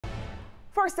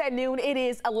First at noon, it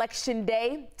is Election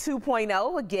Day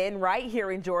 2.0 again right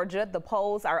here in Georgia. The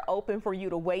polls are open for you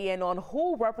to weigh in on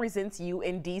who represents you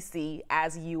in D.C.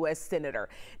 as U.S. Senator.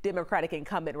 Democratic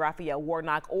incumbent Raphael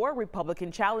Warnock or Republican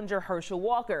challenger Herschel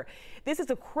Walker. This is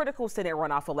a critical Senate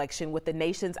runoff election with the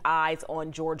nation's eyes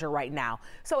on Georgia right now.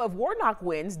 So if Warnock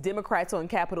wins, Democrats on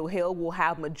Capitol Hill will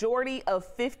have majority of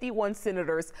 51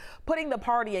 senators, putting the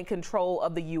party in control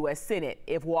of the U.S. Senate.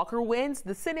 If Walker wins,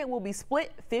 the Senate will be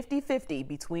split 50-50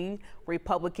 between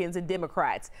Republicans and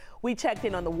Democrats. We checked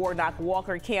in on the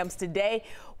Warnock-Walker camps today.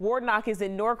 Warnock is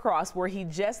in Norcross, where he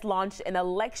just launched an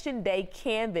election day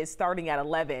canvass starting at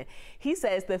 11. He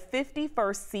says the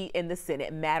 51st seat in the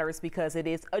Senate matters because it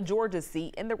is a Georgia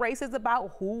seat, and the race is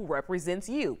about who represents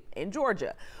you in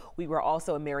Georgia. We were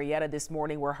also in Marietta this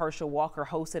morning, where Herschel Walker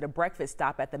hosted a breakfast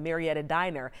stop at the Marietta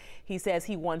Diner. He says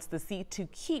he wants the seat to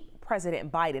keep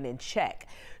President Biden in check.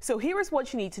 So here is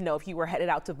what you need to know if you were headed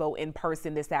out to vote in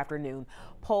person this afternoon.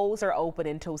 Polls are open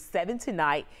until 7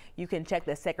 tonight. You can check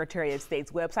the Secretary of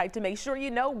State's website to make sure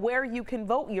you know where you can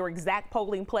vote, your exact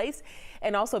polling place,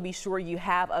 and also be sure you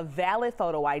have a valid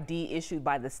photo ID issued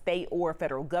by the state or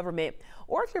federal government.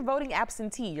 Or if you're voting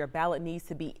absentee, your ballot needs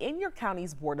to be in your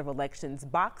county's Board of Elections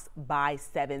box by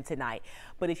 7 tonight.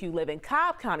 But if you live in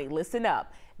Cobb County, listen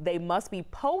up. They must be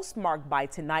postmarked by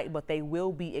tonight, but they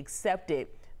will be accepted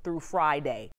through Friday.